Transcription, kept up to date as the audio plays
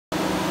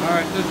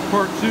Alright, this is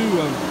part 2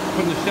 of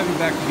putting the Chevy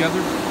back together.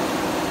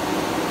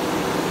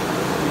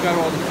 We got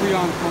all the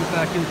Freon pump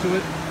back into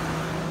it.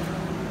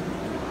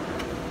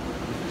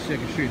 Let's see, I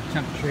can show you the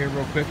temperature here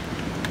real quick.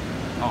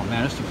 Oh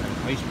man, this thing's like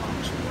an ice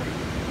box.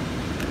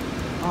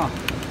 Ah,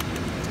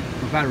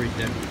 the battery's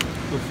dead.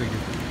 Go figure.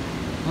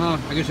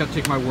 I guess you have to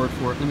take my word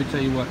for it. Let me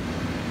tell you what.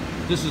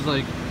 This is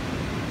like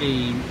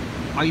a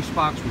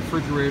icebox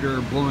refrigerator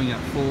blowing at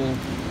full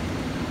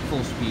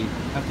speed.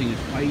 That thing is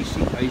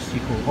icy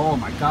cold. Oh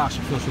my gosh,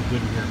 it feels so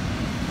good in here.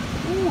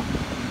 Ooh.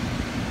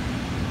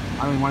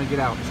 I don't even want to get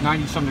out. It's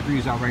 90-some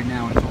degrees out right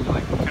now, and it's only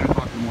like 10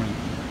 o'clock in the morning.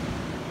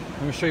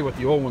 Let me show you what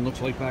the old one looks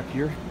like back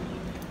here.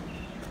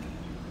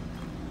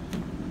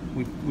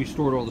 We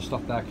stored all the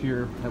stuff back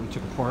here that we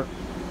took apart.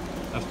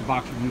 That's the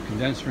box with the new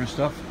condenser and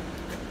stuff.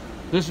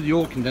 This is the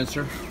old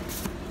condenser,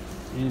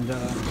 and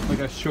like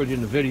I showed you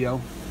in the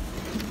video,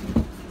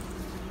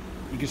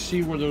 you can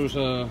see where those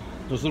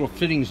little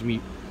fittings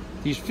meet.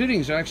 These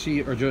fittings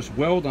actually are just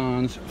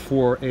weld-ons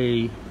for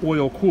a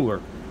oil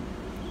cooler,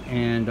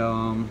 and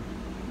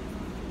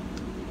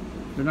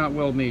they're not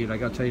well made, I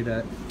gotta tell you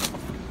that.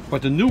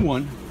 But the new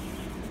one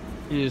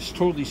is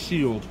totally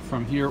sealed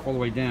from here all the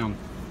way down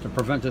to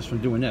prevent us from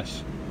doing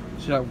this.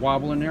 See that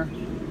wobble in there?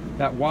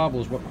 That wobble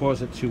is what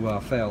caused it to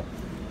fail.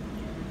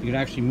 You can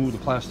actually move the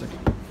plastic.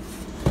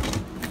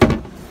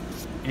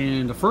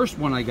 And the first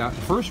one I got,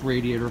 the first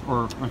radiator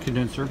or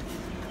condenser,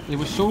 it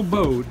was so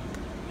bowed,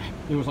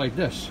 it was like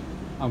this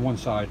on one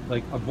side,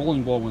 like a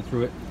bowling ball went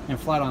through it, and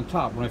flat on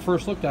top. When I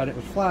first looked at it, it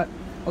was flat.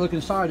 I look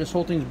inside, this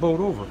whole thing's bowed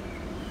over.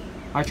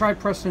 I tried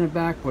pressing it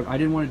back, but I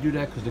didn't want to do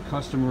that because the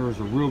customer is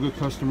a real good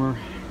customer.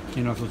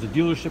 You know, if it was a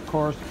dealership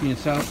car being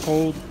south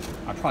cold,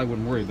 I probably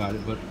wouldn't worry about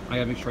it, but I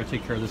gotta make sure I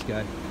take care of this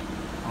guy.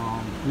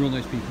 Real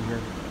nice people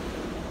here.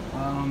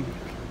 Let me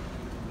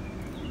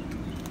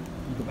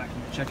go back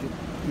and check it.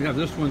 We have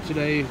this one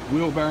today: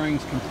 wheel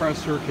bearings,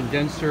 compressor,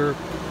 condenser,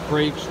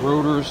 brakes,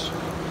 rotors.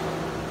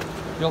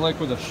 Feel like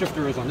where the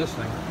shifter is on this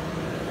thing.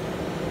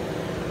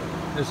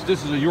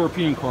 This is a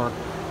European car.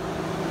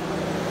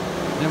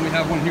 Then we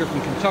have one here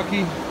from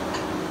Kentucky.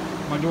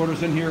 My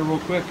daughter's in here real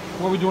quick.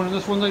 What are we doing on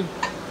this one, Lee?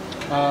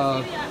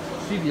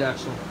 CV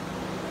axle,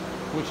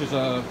 which is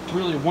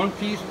really a one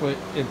piece, but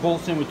it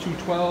bolts in with 2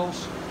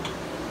 12s.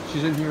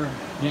 She's in here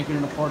yanking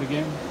it apart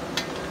again.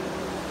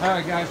 All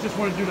right, guys, just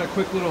want to do that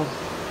quick little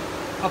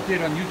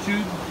update on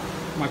YouTube,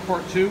 my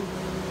part 2,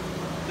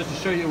 just to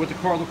show you what the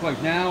car looked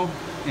like now,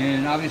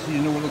 and obviously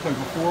you know what it looked like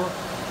before.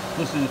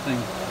 Listen to the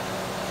thing,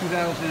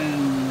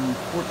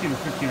 2014 or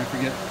 15, I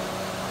forget.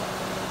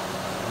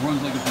 It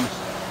runs like a beast.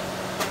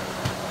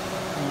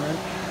 All right,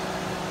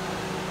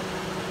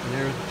 and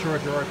there's the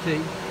Charger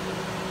RT.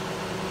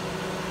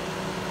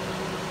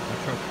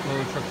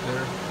 Lower truck's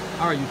there.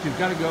 All right, YouTube,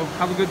 gotta go.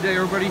 Have a good day,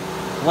 everybody.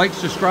 Like,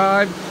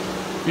 subscribe,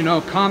 you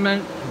know,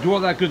 comment, do all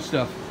that good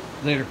stuff.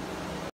 Later.